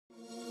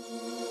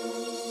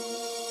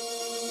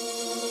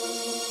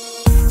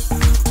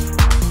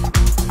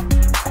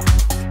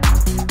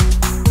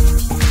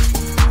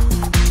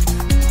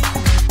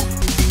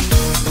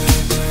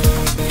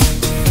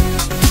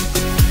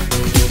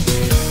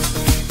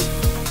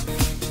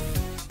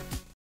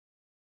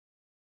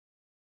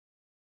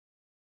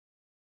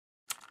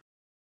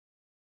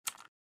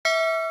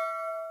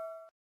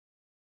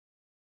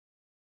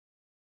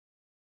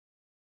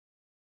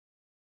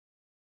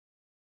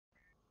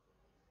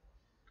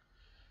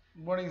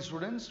Good morning,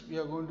 students. We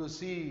are going to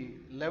see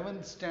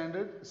 11th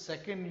standard,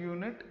 second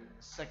unit,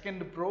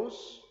 second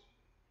prose,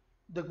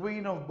 the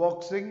queen of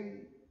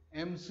boxing,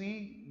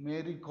 MC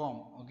Mary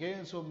Kom. Okay,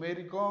 so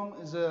Mary Kom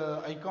is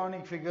a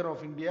iconic figure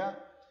of India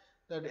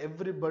that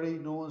everybody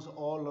knows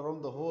all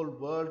around the whole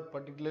world,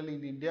 particularly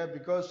in India,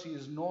 because she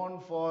is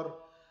known for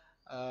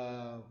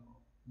uh,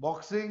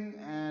 boxing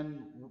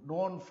and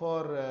known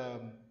for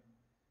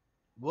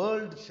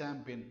world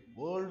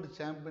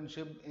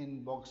championship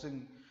in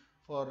boxing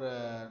for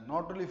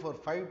not only for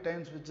 5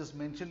 times which is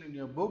mentioned in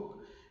your book,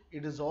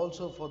 it is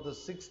also for the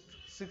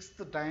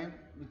sixth time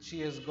which she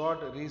has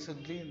got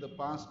recently in the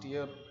past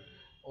year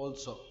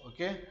also.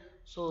 Okay,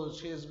 so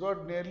she has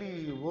got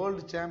nearly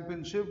world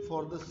championship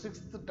for the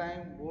sixth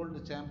time world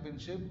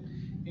championship.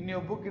 In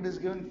your book it is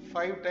given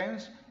 5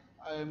 times.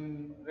 I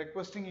am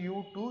requesting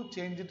you to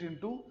change it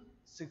into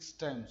 6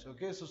 times.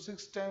 Okay, so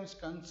 6 times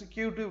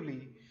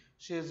consecutively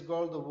she has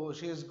got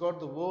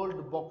the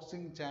world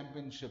boxing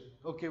championship.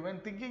 Okay, when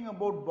thinking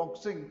about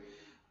boxing,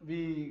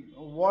 we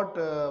what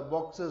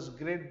boxers,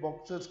 great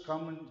boxers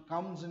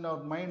comes in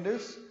our mind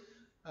is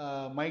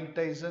Mike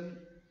Tyson,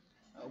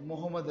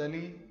 Muhammad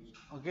Ali.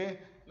 Okay,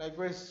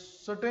 likewise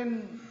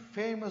certain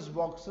famous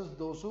boxers,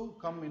 those who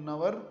come in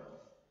our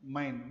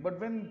mind. But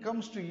when it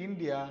comes to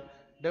India,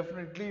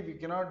 definitely we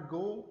cannot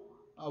go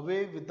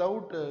away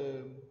without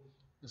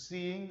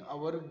seeing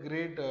our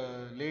great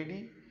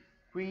lady,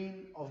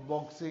 queen of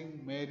boxing,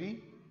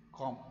 Mary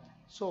Kom.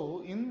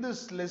 So in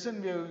this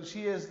lesson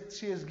she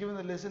has given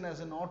the lesson as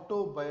an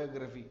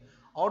autobiography.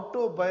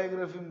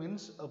 Autobiography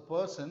means a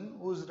person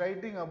who is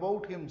writing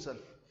about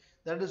himself.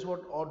 That is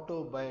what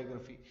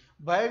autobiography.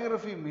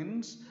 Biography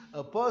means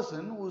a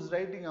person who is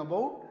writing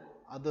about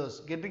others,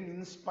 getting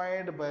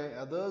inspired by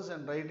others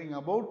and writing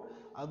about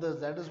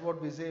others. That is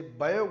what we say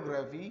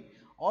biography.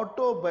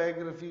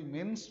 Autobiography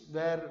means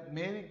where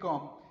Mary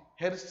Kom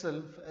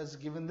herself has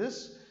given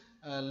this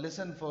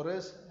lesson for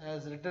us,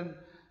 has written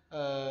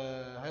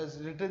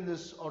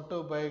this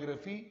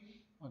autobiography.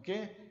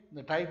 Okay,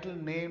 the title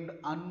named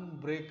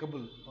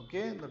Unbreakable.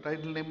 Okay, the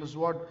title name is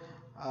what?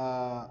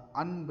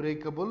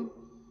 Unbreakable.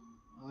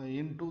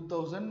 In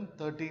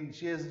 2013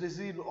 she has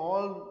received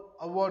all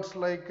awards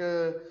like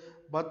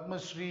Padma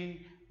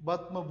Shri,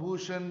 Padma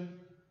Bhushan.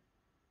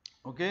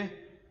 Okay,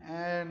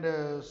 and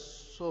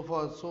so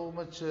far so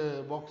much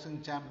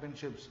boxing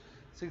championships,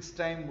 6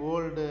 time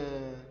world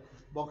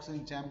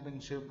boxing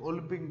championship,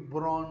 Olympic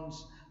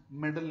bronze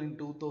medal in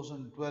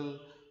 2012.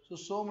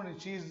 So many,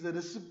 she is the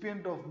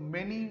recipient of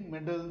many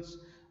medals.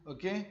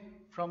 Okay,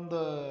 from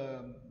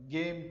the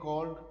game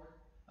called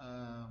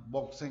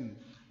boxing.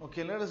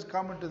 Okay, let us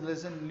come into the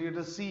lesson. Let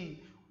us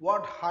see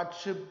what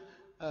hardship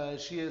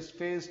she has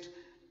faced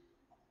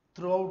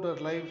throughout her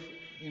life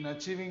in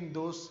achieving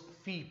those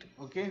feat.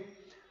 Okay,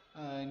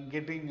 in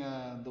getting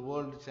the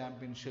world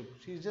championship.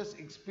 She's just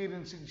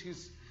experiencing,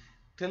 she's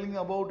telling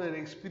about her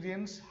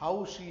experience,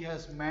 how she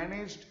has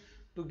managed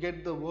to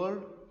get the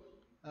world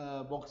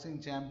boxing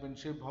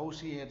championship, how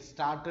she had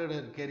started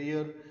her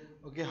career.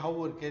 Okay,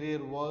 how her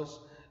career was,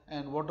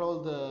 and what all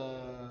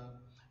the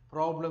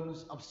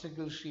problems,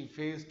 obstacles she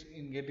faced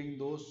in getting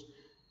those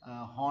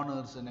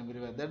honors and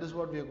everywhere. That is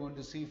what we are going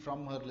to see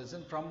from her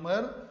lesson, from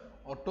her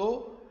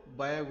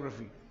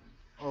autobiography.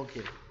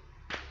 Okay.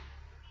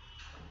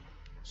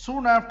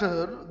 Soon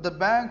after the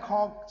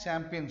Bangkok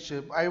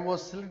Championship, I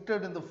was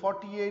selected in the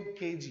 48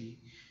 kg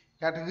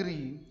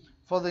category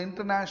for the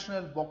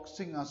International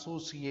Boxing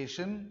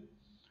Association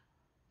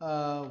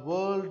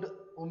World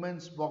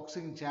Women's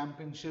Boxing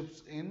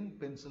Championships in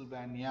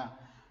Pennsylvania,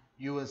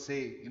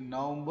 USA in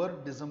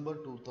November December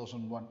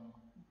 2001.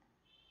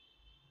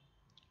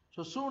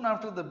 So soon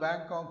after the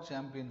Bangkok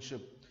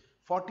Championship,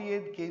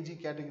 48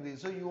 kg category.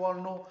 So you all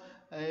know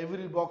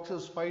every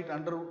boxers fight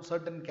under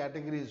certain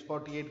categories,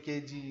 48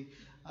 kg,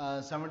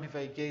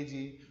 75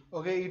 kg.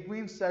 Okay, it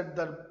means that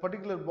the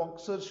particular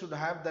boxer should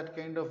have that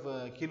kind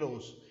of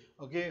kilos.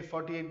 Okay,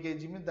 48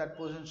 kg means that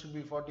person should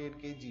be 48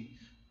 kg.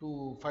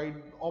 To fight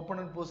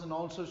opponent person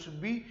also should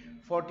be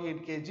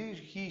 48 kg.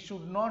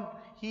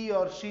 He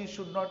or she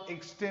should not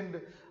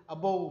extend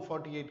above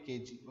 48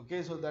 kg.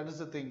 Okay, so that is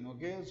the thing.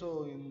 Okay,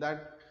 so in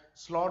that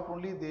slot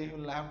only they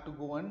will have to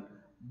go and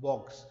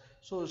box.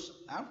 So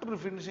after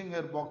finishing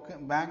her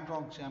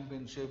Bangkok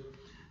Championship,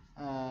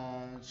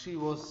 she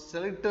was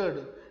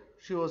selected.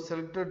 She was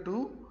selected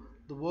to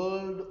the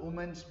World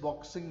Women's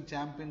Boxing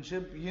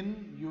Championship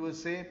in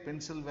USA,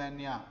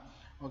 Pennsylvania.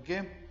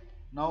 Okay,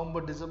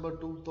 November December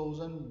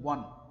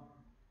 2001.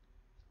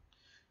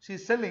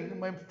 She's telling,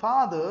 my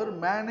father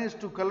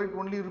managed to collect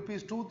only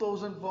rupees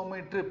 2000 for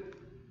my trip.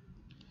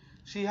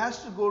 She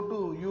has to go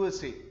to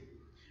USA,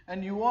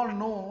 and you all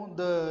know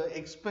the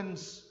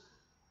expense.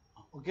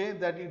 Okay,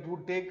 that it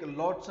would take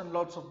lots and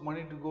lots of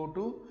money to go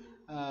to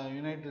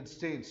United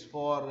States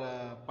for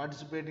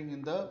participating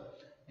in the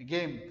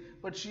game.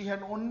 But she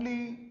had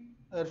only,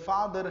 her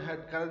father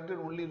had collected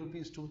only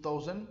rupees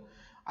 2000.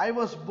 I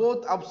was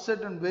both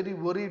upset and very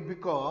worried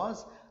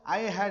because I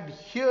had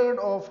heard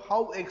of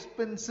how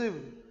expensive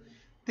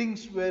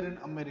things were in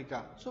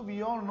America. So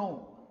we all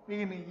know, we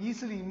can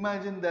easily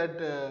imagine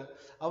that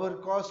our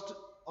cost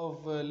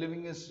of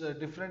living is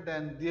different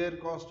and their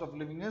cost of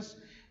living is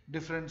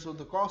different. So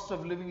the cost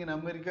of living in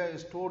America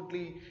is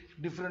totally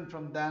different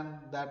from than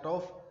that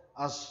of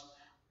us.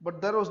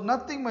 But there was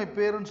nothing my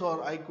parents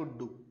or I could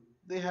do.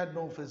 They had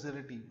no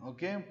facility.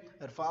 Okay,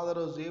 her father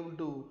was able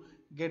to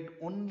get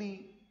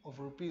only of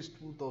rupees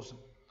 2000.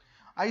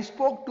 I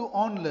spoke to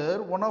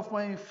Onler, one of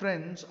my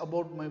friends,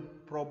 about my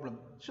problem.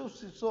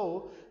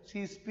 So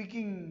she is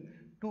speaking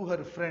to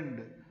her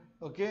friend.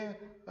 Okay,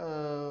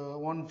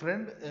 one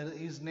friend,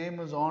 his name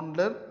is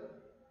Onler.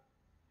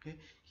 Okay,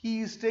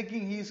 he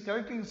is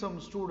collecting some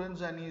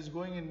students and he is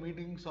going and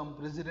meeting some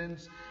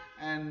presidents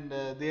and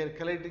they are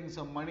collecting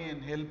some money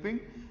and helping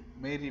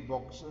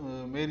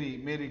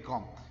Mary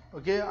Com.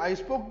 Okay, I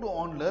spoke to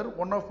Onler,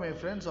 one of my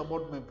friends,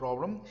 about my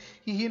problem.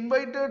 He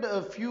invited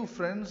a few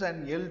friends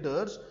and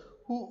elders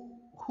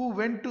who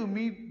went to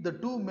meet the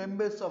two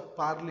members of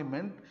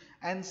parliament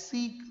and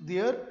seek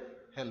their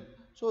help.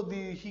 So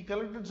he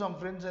collected some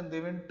friends and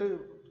they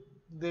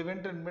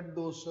went and met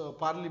those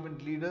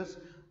parliament leaders,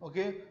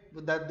 okay,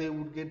 that they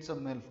would get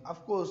some help.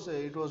 Of course,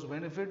 it was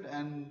benefit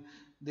and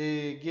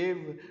they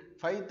gave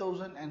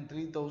 5,000 and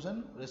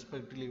 3,000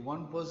 respectively.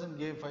 One person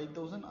gave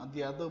 5,000 and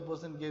the other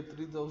person gave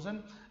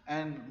 3,000,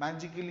 and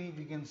magically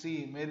we can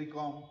see Mary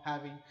Com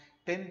having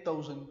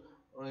 10,000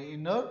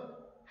 in her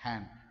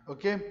hand.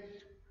 Okay,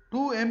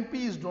 two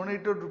MPs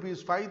donated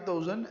rupees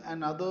 5,000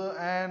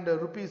 and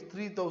rupees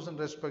 3,000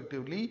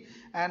 respectively,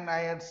 and I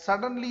had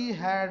suddenly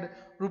had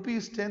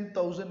rupees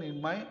 10,000 in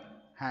my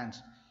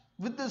hands.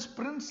 With this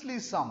princely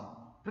sum,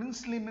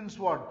 princely means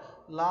what?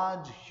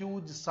 Large,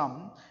 huge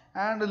sum,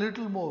 and a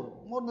little more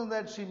than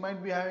that she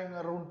might be having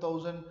around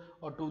 1,000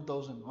 or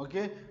 2,000.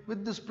 Okay,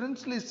 with this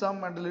princely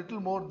sum and a little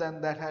more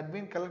than that had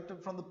been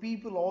collected from the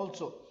people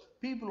also.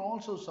 People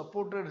also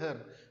supported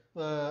her.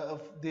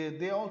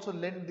 They also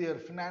lent their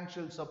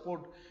financial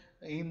support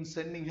in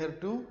sending her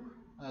to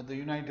the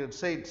United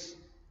States.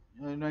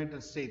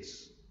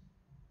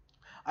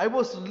 I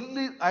was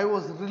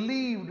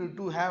relieved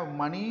to have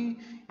money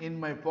in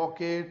my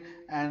pocket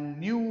and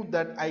knew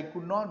that I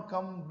could not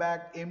come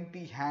back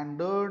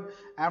empty-handed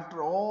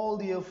after all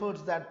the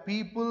efforts that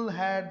people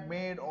had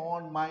made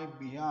on my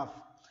behalf.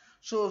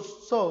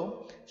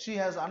 So she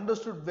has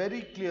understood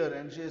very clear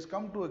and she has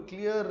come to a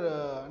clear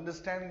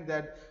understanding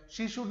that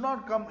she should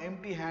not come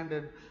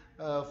empty-handed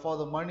for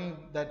the money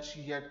that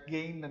she had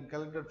gained and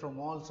collected from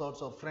all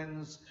sorts of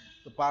friends,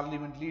 the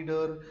parliament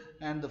leader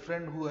and the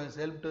friend who has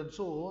helped her.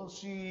 So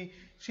she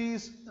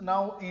is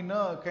now in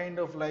a kind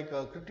of like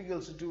a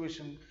critical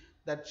situation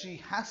that she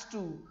has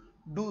to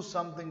do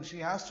something, she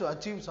has to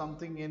achieve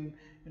something in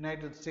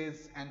United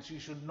States and she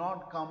should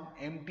not come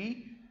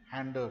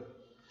empty-handed.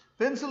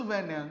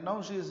 Pennsylvania,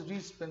 now she has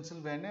reached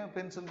Pennsylvania.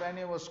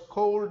 Pennsylvania was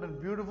cold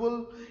and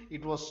beautiful.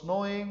 It was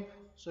snowing,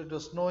 so it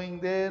was snowing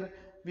there.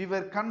 We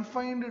were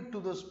confined to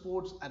the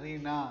sports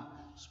arena.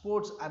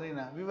 Sports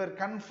arena. We were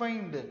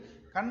confined.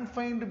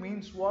 Confined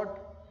means what?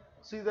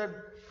 See that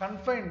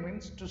confined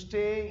means to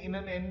stay in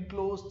an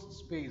enclosed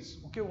space.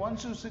 Okay,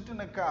 once you sit in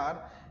a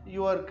car,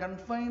 you are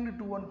confined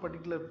to one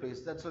particular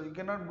place. That's why you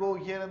cannot go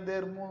here and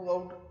there, move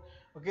out.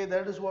 Okay,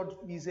 that is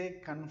what we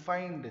say,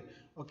 confined.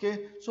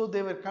 Okay, so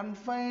they were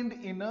confined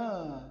in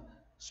a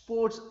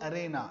sports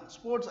arena.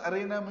 Sports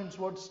arena means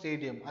what?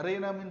 Stadium.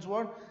 Arena means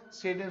what?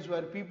 Stadiums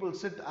where people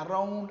sit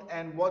around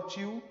and watch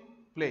you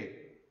play.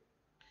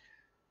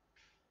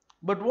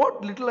 But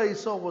what little I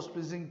saw was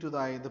pleasing to the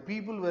eye. The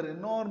people were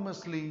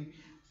enormously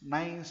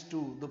nice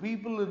too. The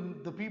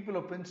people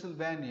of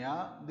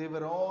Pennsylvania, they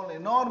were all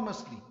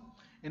enormously.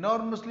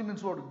 Enormously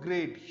means what?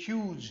 Great,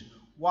 huge,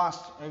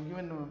 vast. I've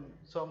given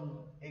some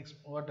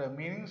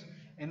meanings.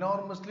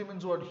 Enormously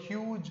means what?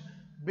 Huge,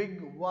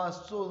 big,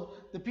 vast. So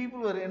the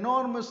people were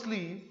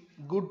enormously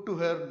good to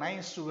her,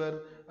 nice to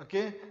her.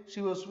 Okay,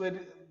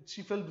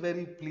 she felt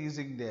very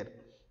pleasing there.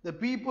 The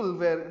people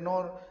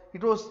were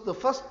it was the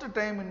first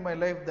time in my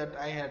life that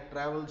I had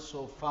traveled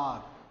so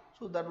far.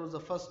 So that was the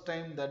first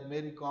time that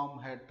Mary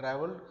Com had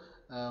traveled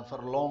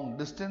for a long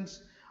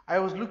distance. I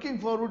was looking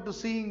forward to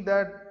seeing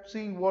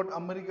what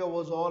America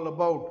was all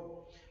about.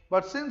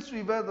 But since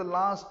we were the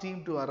last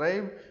team to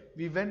arrive,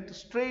 we went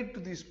straight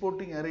to the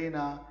sporting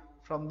arena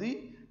from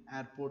the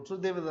airport. So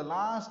they were the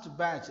last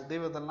batch. They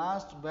were the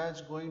last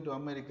batch going to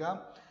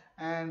America,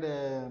 and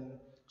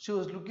she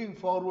was looking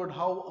forward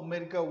how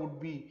America would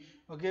be.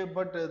 Okay,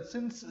 but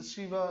since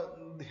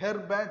her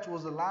batch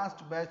was the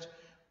last batch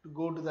to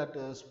go to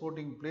that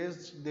sporting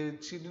place,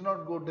 she did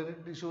not go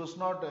directly. She was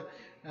not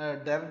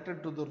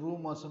directed to the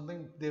room or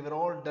something. They were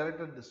all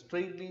directed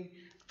straightly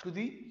to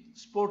the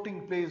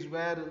sporting place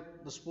where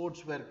the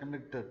sports were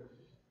conducted.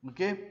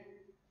 Okay,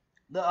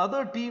 the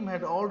other team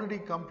had already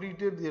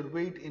completed their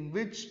weight in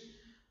which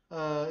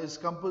is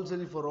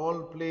compulsory for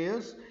all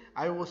players.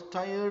 I was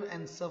tired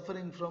and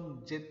suffering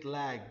from jet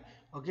lag.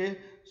 Okay,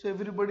 so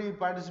everybody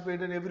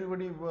participated,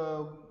 everybody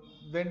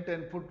went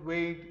and put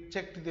weight,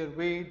 checked their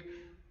weight,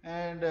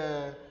 and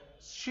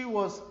she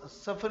was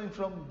suffering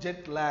from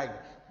jet lag.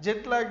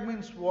 Jet lag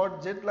means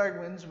what? Jet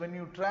lag means when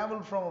you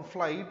travel from a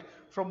flight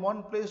from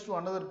one place to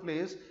another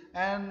place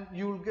and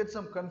you will get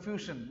some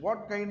confusion.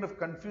 What kind of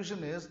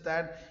confusion is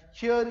that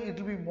here it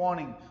will be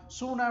morning.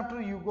 Soon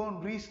after you go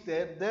and reach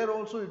there, there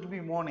also it will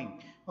be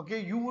morning. Okay,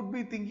 you would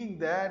be thinking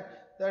that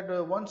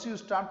once you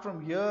start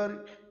from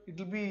here it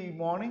will be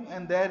morning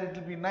and there it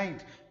will be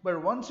night,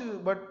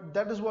 but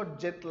that is what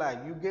jet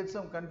lag, you get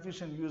some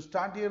confusion. You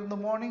start here in the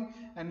morning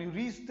and you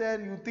reach there,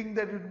 you think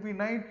that it will be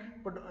night,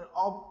 but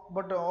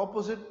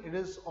opposite, it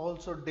is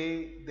also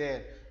day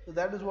there. So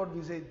that is what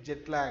we say,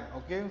 jet lag.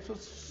 Okay, so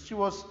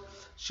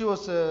she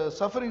was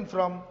suffering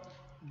from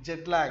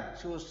jet lag.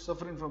 She was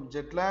suffering from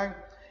jet lag.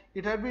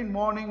 It had been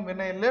morning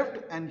when I left,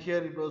 and here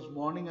it was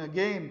morning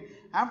again.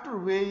 After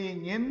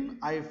weighing in,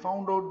 I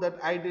found out that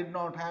I did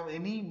not have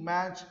any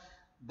match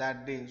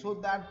that day. So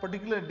that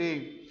particular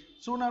day,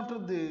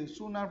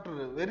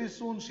 very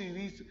soon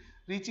she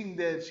reaching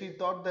there, she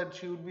thought that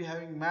she would be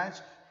having match,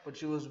 but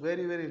she was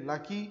very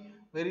lucky,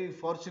 very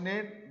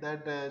fortunate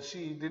that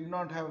she did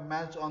not have a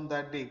match on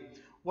that day.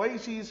 Why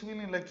she is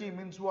feeling lucky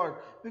means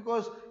what?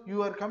 Because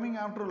you are coming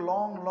after a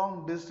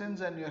long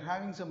distance and you are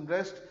having some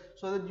rest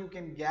so that you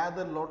can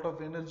gather lot of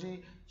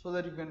energy so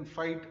that you can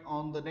fight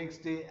on the next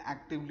day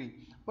actively.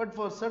 But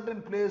for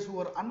certain players who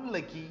are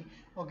unlucky,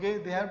 okay,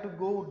 they have to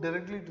go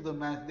directly to the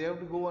match. They have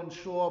to go and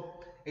show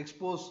up,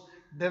 expose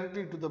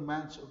directly to the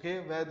match,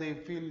 okay, where they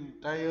feel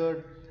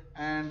tired,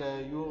 and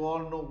you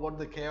all know what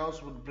the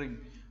chaos will bring.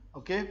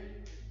 Okay,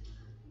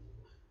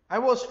 I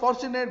was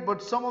fortunate,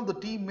 but some of the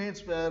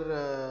teammates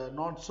were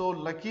not so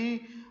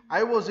lucky.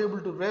 I was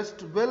able to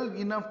rest well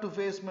enough to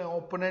face my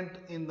opponent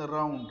in the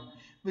round,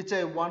 which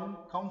I won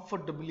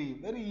comfortably,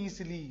 very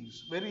easily.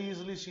 Very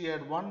easily, she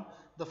had won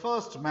the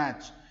first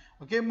match.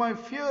 Okay, my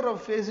fear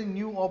of facing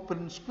new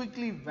opponents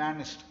quickly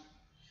vanished.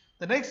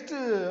 The next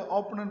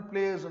opponent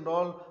players and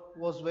all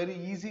was very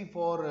easy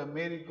for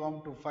Mary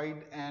Kom to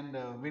fight and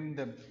win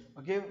them.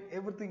 Okay,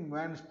 everything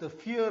vanished. The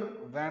fear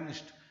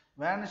vanished.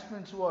 Vanished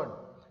means what?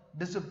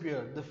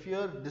 Disappeared. The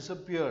fear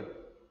disappeared.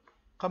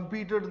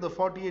 Competed in the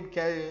 48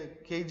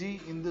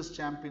 kg in this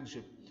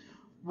championship.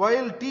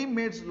 While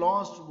teammates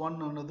lost one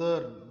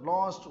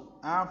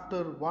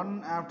after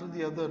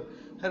the other.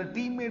 Her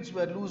teammates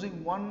were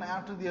losing one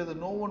after the other.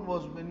 No one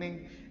was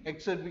winning,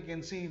 except we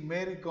can see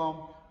Mary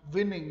Kom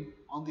winning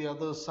on the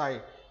other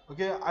side.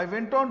 Okay, I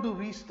went on to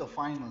reach the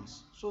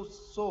finals.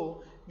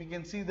 So we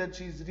can see that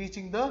she is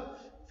reaching the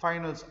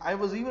finals. I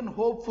was even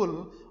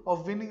hopeful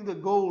of winning the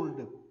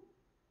gold.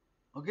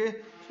 Okay,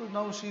 so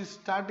now she's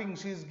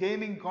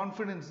gaining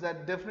confidence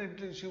that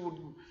definitely she would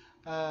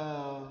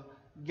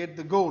get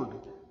the gold.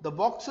 The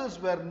boxers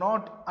were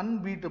not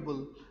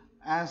unbeatable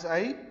as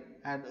I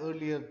had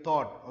earlier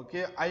thought.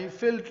 Okay, I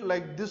felt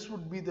like this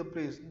would be the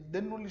place.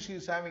 Then only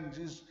she's having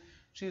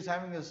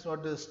a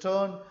sort of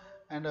stern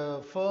and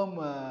a firm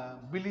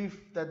belief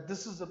that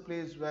this is the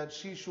place where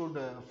she should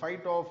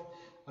fight off,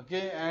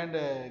 okay, and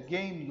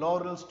gain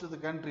laurels to the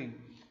country.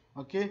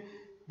 Okay,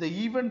 the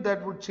event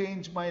that would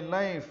change my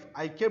life,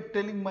 I kept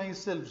telling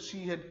myself.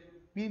 She had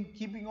been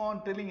keeping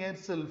on telling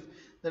herself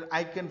that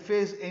I can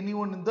face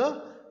anyone in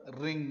the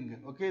ring.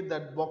 Okay,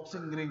 that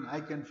boxing ring,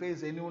 I can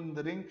face anyone in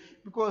the ring,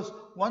 because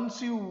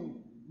once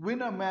you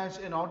win a match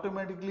and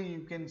automatically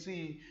you can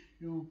see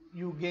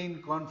you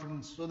gain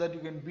confidence so that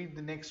you can beat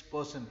the next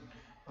person.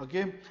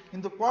 Okay,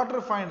 in the quarter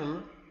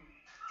final,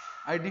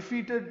 I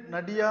defeated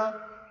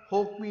Nadia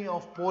Hokmi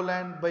of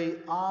Poland by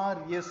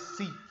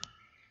RSC.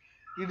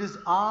 It is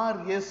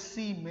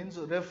RSC, means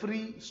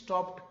referee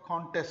stopped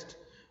contest.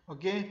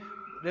 Okay,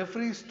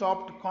 referee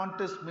stopped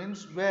contest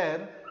means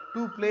where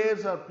two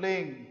players are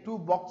playing, two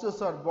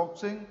boxers are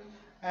boxing,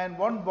 and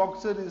one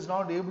boxer is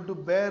not able to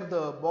bear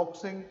the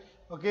boxing.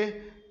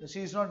 Okay,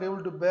 she is not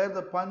able to bear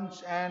the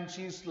punch and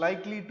she is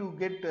likely to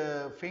get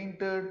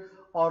fainted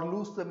or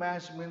lose the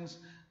match, means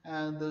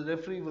and the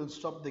referee will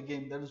stop the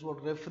game. That is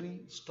what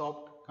referee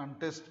stopped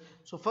contest.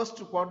 So first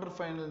quarter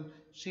final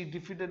she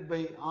defeated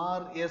by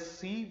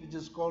RSC, which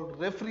is called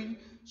referee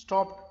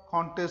stopped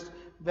contest,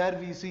 where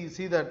we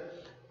see that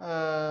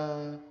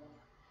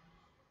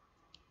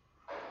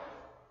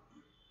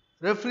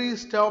referee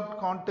stopped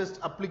contest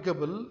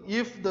applicable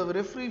if the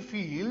referee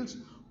feels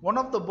one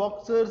of the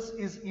boxers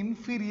is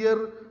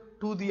inferior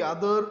to the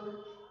other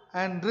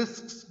and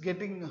risks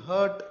getting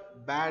hurt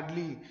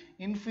badly.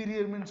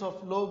 Inferior means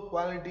of low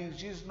quality.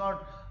 She is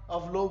not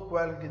of low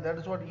quality. That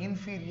is what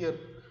inferior.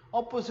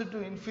 Opposite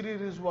to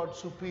inferior is what?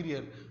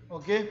 Superior.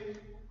 Okay.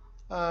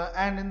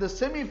 And in the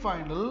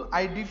semi-final,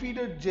 I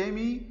defeated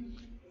Jamie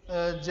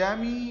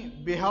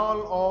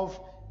Behal of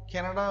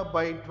Canada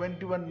by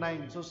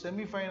 21-9. So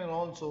semi-final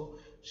also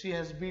she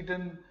has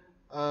beaten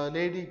a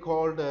lady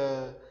called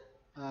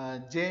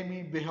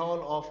Jamie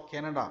Behal of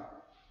Canada.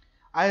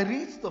 I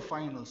reached the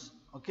finals.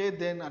 Okay,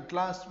 then at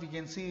last we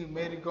can see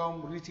Mary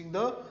Kom reaching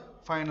the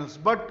finals,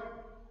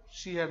 but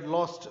she had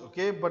lost.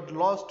 Okay, but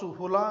lost to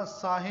Hula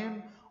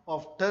Sahin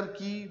of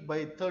Turkey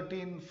by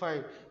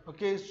 13-5.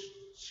 Okay,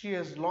 she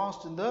has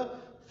lost in the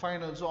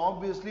final. So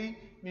obviously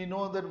we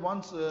know that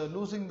once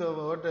losing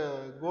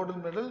the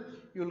gold medal,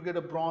 you will get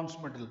a bronze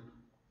medal,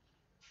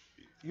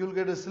 you will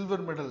get a silver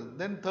medal.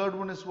 Then third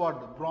one is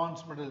what?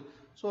 Bronze medal.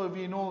 So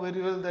we know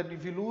very well that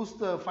if you lose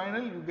the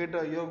final,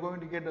 you're going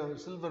to get a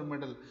silver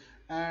medal.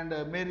 And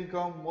Mary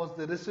Kom was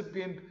the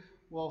recipient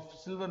of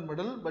silver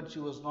medal, but she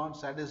was not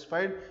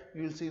satisfied.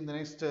 We will see in the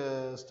next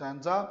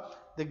stanza.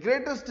 The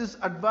greatest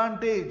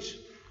disadvantage,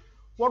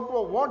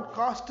 what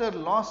caused her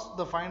lost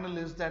the final,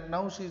 is that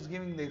now she is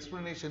giving the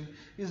explanation,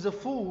 is the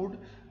food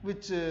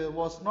which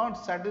was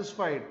not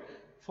satisfied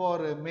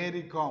for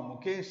Mary Kom.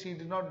 Okay, she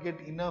did not get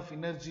enough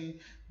energy.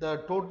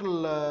 The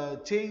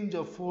total change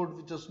of food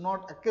which was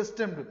not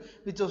accustomed,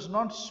 which was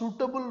not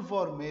suitable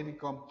for Mary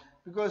Kom,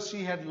 because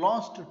she had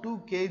lost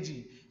 2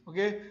 kg.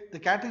 Okay, the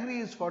category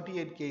is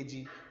 48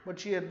 kg, but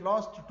she had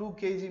lost 2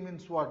 kg,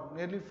 means what?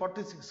 Nearly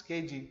 46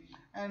 kg,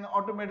 and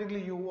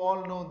automatically you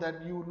all know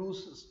that you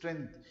lose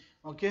strength.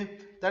 Okay,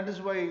 that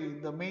is why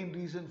the main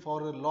reason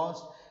for her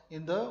loss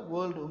in the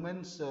World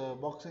Women's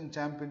Boxing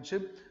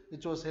Championship,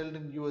 which was held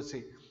in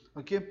USA.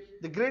 Okay,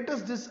 the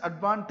greatest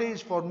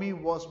disadvantage for me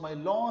was my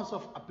loss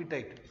of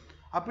appetite.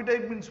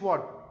 Appetite means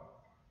what?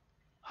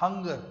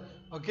 Hunger.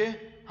 Okay,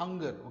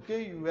 hunger.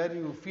 Okay, where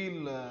you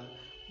feel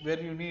where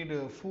you need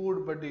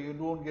food but you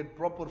don't get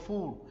proper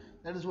food.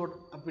 That is what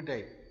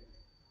appetite.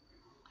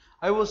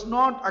 I was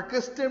not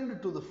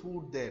accustomed to the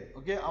food there.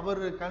 Okay,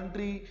 our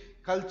country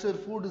culture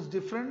food is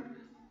different,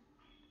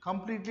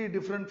 completely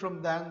different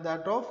from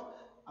that of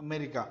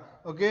America.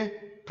 Okay,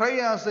 try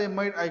as I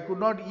might, I could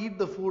not eat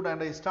the food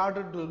and I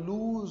started to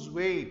lose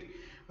weight.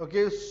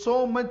 Okay,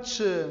 so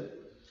much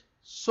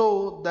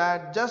so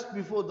that just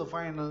before the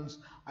finals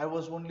I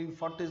was only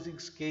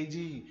 46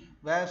 kg,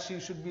 where she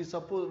should be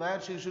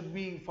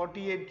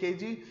 48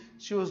 kg,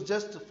 she was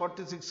just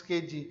 46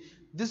 kg.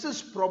 This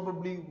is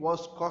probably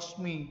was cost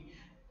me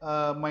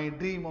my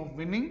dream of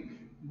winning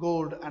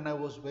gold, and I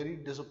was very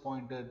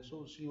disappointed.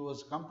 So she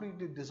was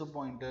completely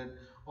disappointed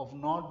of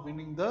not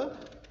winning the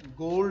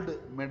gold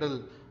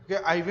medal. Okay,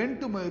 I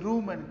went to my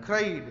room and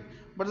cried,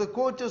 but the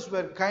coaches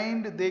were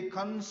kind, they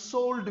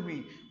consoled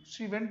me.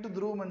 She went to the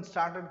room and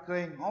started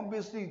crying.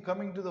 Obviously,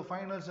 coming to the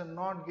finals and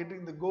not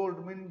getting the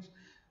gold means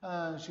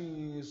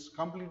she is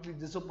completely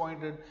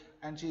disappointed,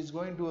 and she is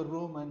going to her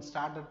room and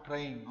started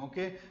crying.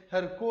 Okay,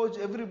 her coach,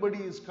 everybody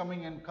is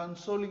coming and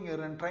consoling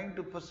her and trying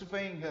to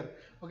pacifying her.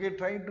 Okay,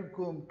 trying to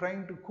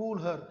cool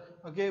her.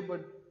 Okay,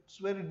 but it's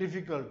very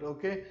difficult.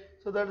 Okay,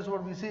 so that is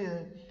what we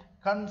say.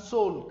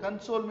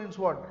 Console means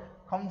what?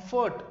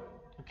 Comfort.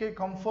 Okay,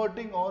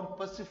 comforting or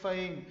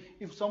pacifying.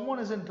 If someone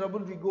is in trouble,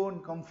 we go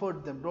and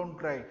comfort them. Don't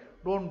cry,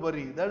 don't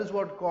worry. That is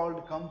what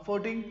called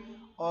comforting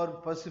or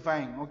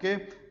pacifying.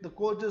 Okay, the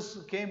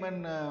coaches came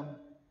and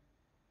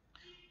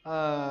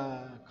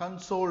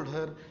consoled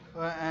her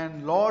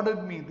and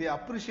lauded me. They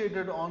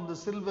appreciated on the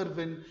silver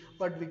win,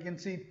 but we can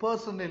see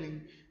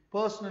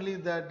personally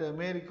that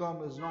Mary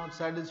Kom is not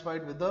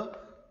satisfied with the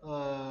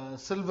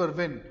silver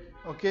win.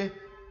 Okay,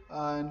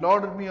 and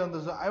lauded me on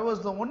this. I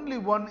was the only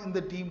one in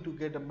the team to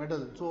get a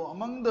medal. So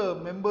among the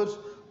members,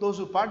 those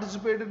who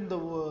participated in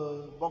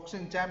the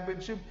boxing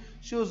championship,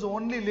 she was the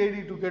only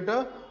lady to get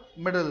a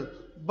medal.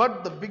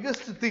 But the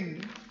biggest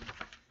thing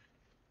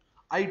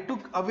I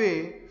took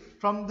away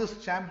from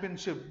this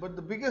championship, but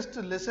the biggest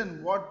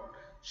lesson what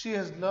she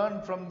has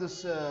learned from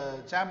this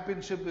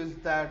championship is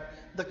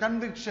that the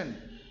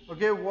conviction,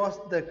 okay, was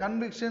the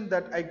conviction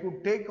that I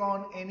could take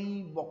on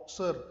any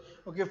boxer.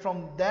 Okay,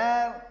 from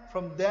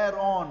there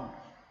on,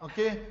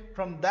 okay,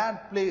 from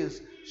that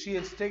place she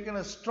has taken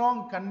a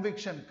strong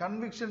conviction.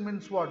 Conviction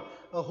means what?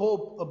 A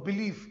hope, a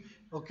belief.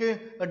 Okay,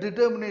 a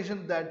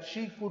determination that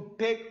she could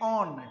take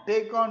on.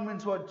 Take on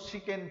means what? She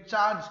can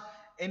charge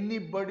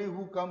anybody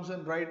who comes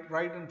and right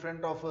in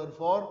front of her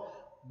for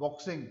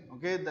boxing.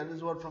 Okay, that is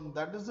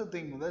the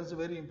thing. That is a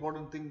very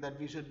important thing that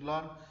we should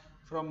learn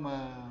from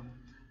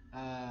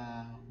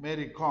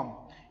Mary Kom.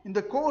 In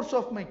the course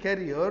of my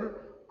career,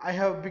 I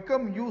have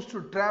become used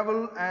to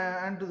travel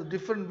and to the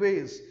different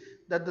ways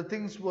that the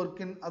things work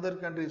in other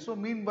countries. So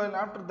meanwhile,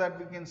 after that,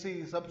 we can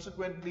see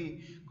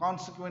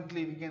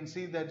consequently, we can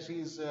see that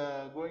she is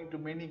going to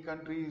many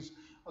countries.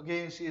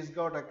 Okay, she has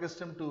got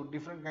accustomed to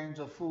different kinds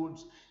of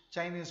foods.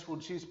 Chinese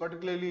food, she is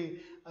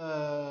particularly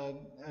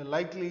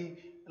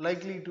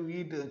likely to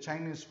eat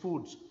Chinese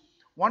foods.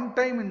 One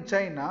time in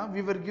China,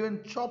 we were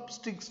given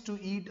chopsticks to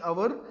eat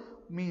our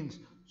meals.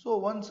 So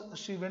once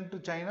she went to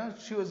China,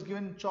 she was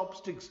given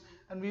chopsticks,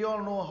 and we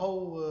all know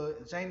how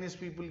Chinese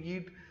people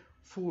eat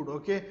food.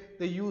 Okay,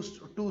 they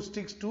used 2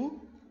 sticks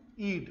to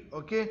eat.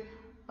 Okay,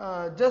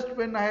 just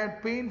when I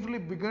had painfully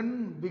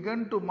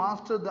begun to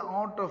master the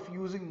art of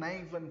using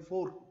knife and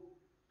fork.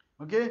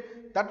 Okay,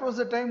 that was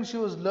the time she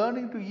was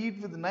learning to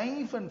eat with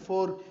knife and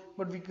fork,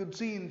 but we could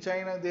see in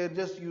China they are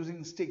just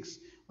using sticks.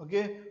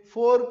 Okay,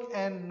 fork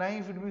and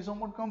knife would be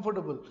somewhat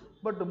comfortable,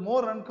 but the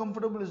more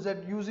uncomfortable is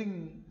that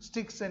using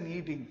sticks and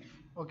eating.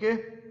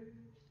 Okay,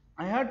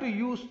 I had to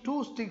use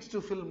 2 sticks to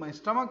fill my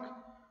stomach.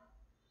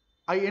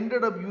 I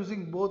ended up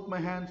using both my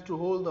hands to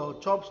hold the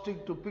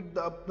chopstick to pick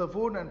up the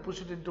food and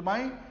push it into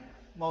my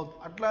mouth.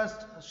 At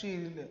last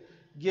she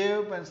gave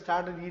up and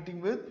started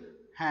eating with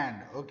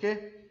hand.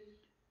 Okay.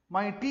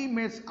 My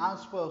teammates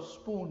asked for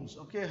spoons.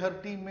 Okay, her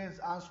teammates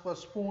asked for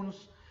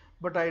spoons,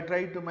 but I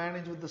tried to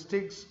manage with the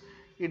sticks.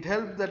 It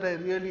helped that I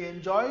really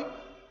enjoy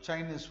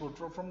Chinese food.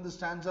 From this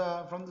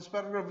stanza, from this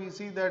paragraph, we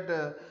see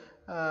that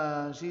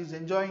she is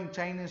enjoying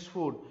Chinese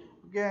food.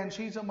 Okay, and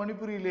she is a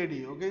Manipuri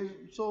lady. Okay,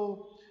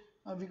 so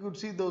we could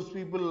see those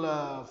people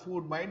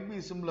food might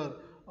be similar.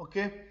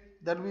 Okay,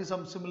 there will be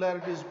some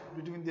similarities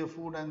between their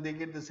food and they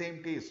get the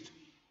same taste.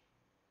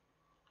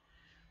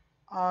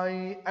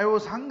 I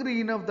was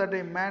hungry enough that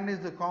I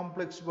managed the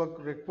complex work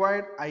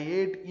required. I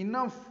ate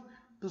enough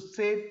to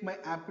sate my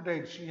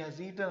appetite. She has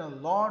eaten a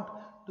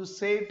lot. To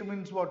sate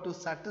means what? To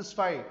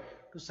satisfy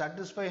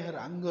her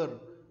hunger,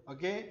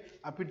 okay,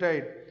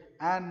 appetite,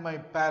 and my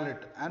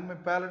palate. And my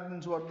palate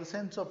means what? The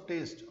sense of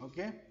taste,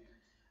 okay.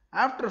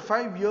 After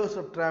 5 years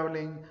of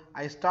traveling,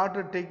 I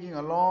started taking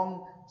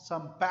along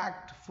some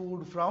packed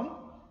food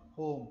from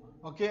home.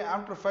 Okay,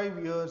 after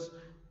 5 years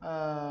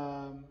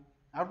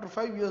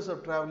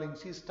of traveling,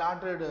 she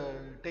started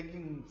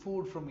taking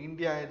food from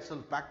India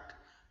itself,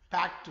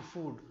 packed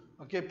food.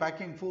 Okay,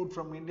 packing food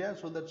from India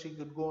so that she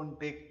could go and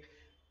take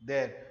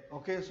there.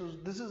 Okay, so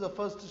this is the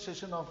first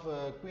session of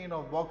Queen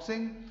of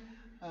Boxing.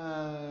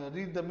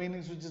 Read the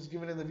meanings which is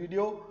given in the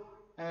video,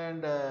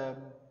 and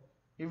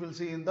you will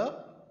see in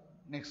the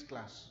next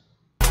class.